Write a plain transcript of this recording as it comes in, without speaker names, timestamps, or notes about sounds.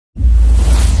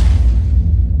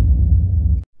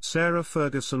Sarah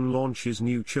Ferguson launches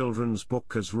new children's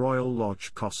book as Royal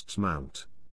Lodge costs mount.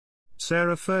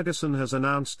 Sarah Ferguson has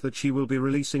announced that she will be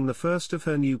releasing the first of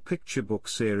her new picture book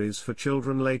series for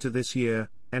children later this year,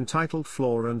 entitled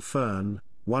Flora and Fern,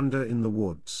 Wonder in the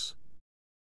Woods.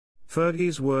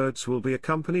 Fergie's words will be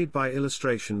accompanied by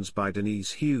illustrations by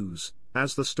Denise Hughes,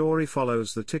 as the story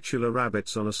follows the titular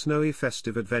rabbits on a snowy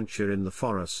festive adventure in the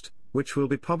forest, which will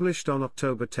be published on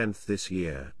October 10 this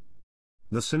year.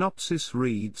 The synopsis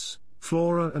reads,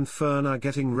 Flora and Fern are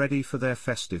getting ready for their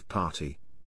festive party.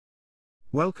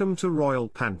 Welcome to Royal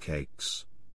Pancakes.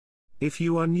 If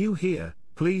you are new here,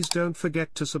 please don't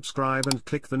forget to subscribe and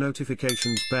click the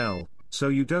notifications bell, so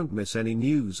you don't miss any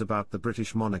news about the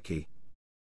British monarchy.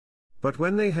 But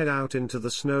when they head out into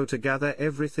the snow to gather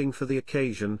everything for the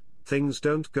occasion, things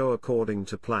don't go according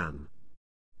to plan.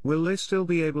 Will they still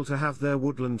be able to have their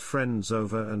woodland friends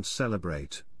over and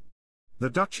celebrate? The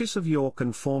Duchess of York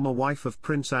and former wife of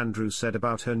Prince Andrew said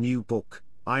about her new book,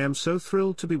 I am so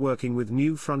thrilled to be working with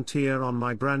New Frontier on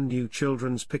my brand new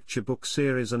children's picture book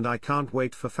series, and I can't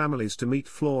wait for families to meet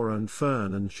Flora and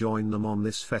Fern and join them on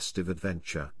this festive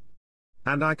adventure.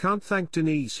 And I can't thank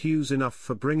Denise Hughes enough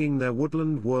for bringing their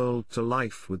woodland world to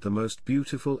life with the most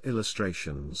beautiful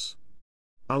illustrations.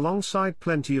 Alongside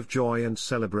plenty of joy and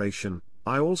celebration,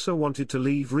 I also wanted to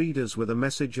leave readers with a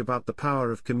message about the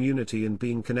power of community and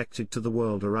being connected to the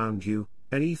world around you,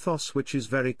 an ethos which is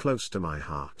very close to my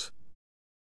heart.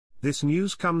 This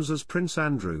news comes as Prince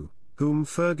Andrew, whom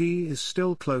Fergie is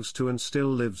still close to and still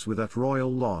lives with at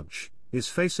Royal Lodge, is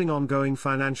facing ongoing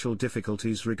financial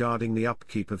difficulties regarding the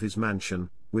upkeep of his mansion,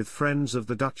 with friends of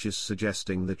the Duchess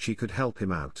suggesting that she could help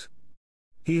him out.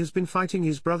 He has been fighting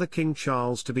his brother King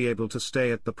Charles to be able to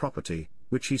stay at the property,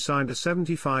 which he signed a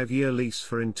 75-year lease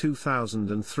for in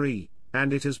 2003,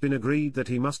 and it has been agreed that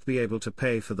he must be able to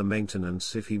pay for the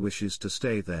maintenance if he wishes to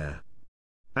stay there.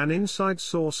 An inside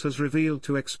source has revealed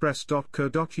to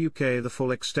Express.co.uk the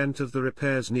full extent of the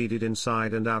repairs needed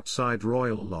inside and outside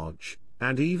Royal Lodge,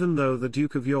 and even though the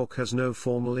Duke of York has no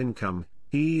formal income,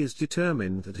 he is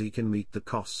determined that he can meet the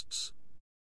costs.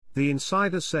 The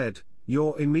insider said,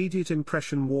 your immediate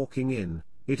impression walking in,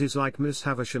 it is like Miss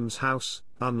Havisham's house,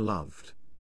 unloved.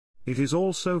 It is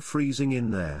also freezing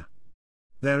in there.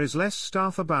 There is less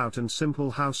staff about, and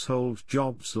simple household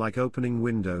jobs like opening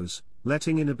windows,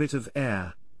 letting in a bit of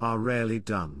air, are rarely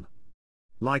done.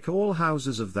 Like all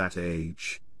houses of that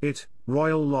age,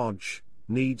 Royal Lodge,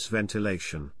 needs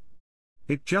ventilation.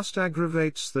 It just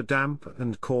aggravates the damp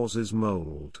and causes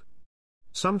mold.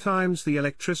 Sometimes the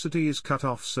electricity is cut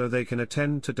off so they can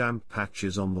attend to damp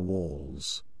patches on the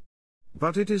walls.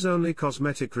 But it is only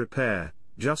cosmetic repair,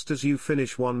 just as you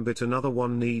finish one bit another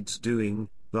one needs doing,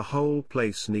 the whole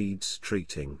place needs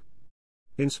treating.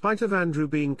 In spite of Andrew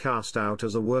being cast out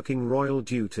as a working royal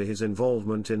due to his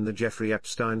involvement in the Jeffrey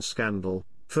Epstein scandal,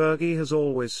 Fergie has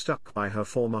always stuck by her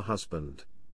former husband.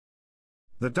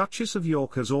 The Duchess of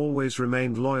York has always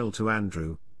remained loyal to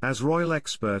Andrew. As royal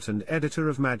expert and editor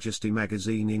of Majesty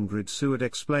magazine Ingrid Seward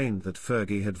explained that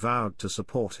Fergie had vowed to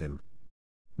support him.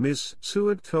 Ms.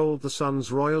 Seward told The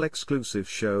Sun's royal exclusive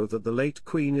show that the late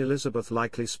Queen Elizabeth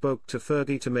likely spoke to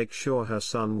Fergie to make sure her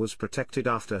son was protected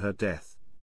after her death.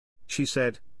 She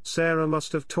said, Sarah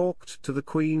must have talked to the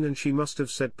Queen and she must have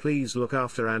said, please look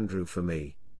after Andrew for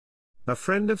me. A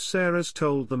friend of Sarah's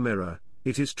told the Mirror,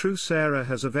 it is true Sarah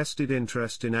has a vested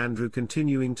interest in Andrew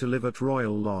continuing to live at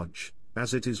Royal Lodge,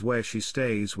 as it is where she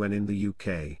stays when in the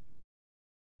UK.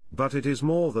 But it is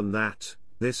more than that,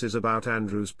 this is about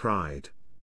Andrew's pride.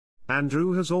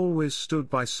 Andrew has always stood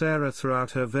by Sarah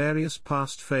throughout her various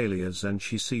past failures, and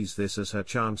she sees this as her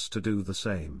chance to do the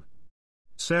same.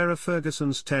 Sarah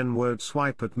Ferguson's 10-word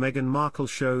swipe at Meghan Markle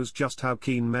shows just how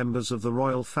keen members of the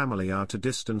royal family are to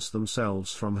distance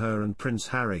themselves from her and Prince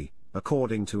Harry,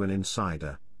 according to an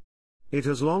insider. It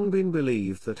has long been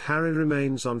believed that Harry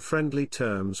remains on friendly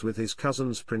terms with his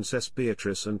cousins Princess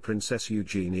Beatrice and Princess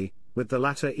Eugenie, with the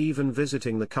latter even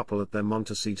visiting the couple at their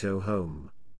Montecito home.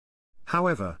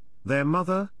 However, their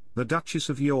mother, the Duchess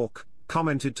of York,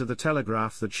 commented to The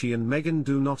Telegraph that she and Meghan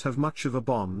do not have much of a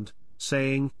bond,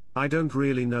 saying, I don't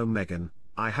really know Meghan,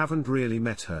 I haven't really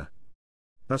met her.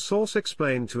 A source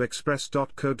explained to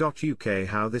Express.co.uk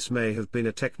how this may have been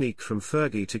a technique from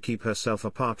Fergie to keep herself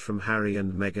apart from Harry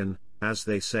and Meghan. As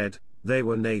they said, they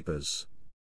were neighbours.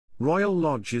 Royal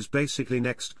Lodge is basically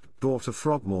next door to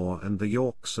Frogmore, and the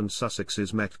Yorks and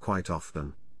Sussexes met quite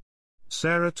often.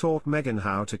 Sarah taught Meghan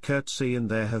how to curtsy, and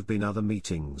there have been other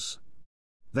meetings.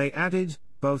 They added,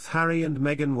 both Harry and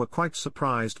Meghan were quite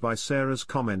surprised by Sarah's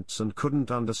comments and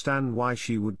couldn't understand why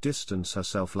she would distance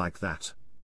herself like that.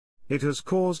 It has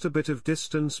caused a bit of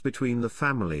distance between the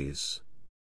families.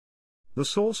 The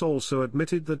source also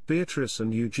admitted that Beatrice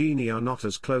and Eugenie are not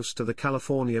as close to the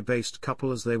California-based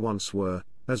couple as they once were,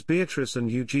 as Beatrice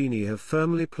and Eugenie have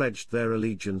firmly pledged their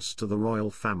allegiance to the royal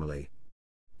family.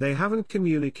 They haven't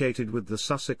communicated with the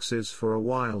Sussexes for a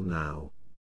while now.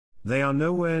 They are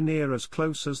nowhere near as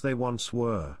close as they once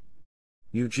were.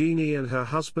 Eugenie and her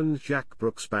husband Jack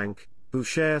Brooksbank, who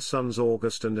share sons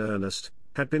August and Ernest,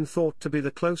 had been thought to be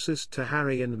the closest to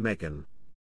Harry and Meghan.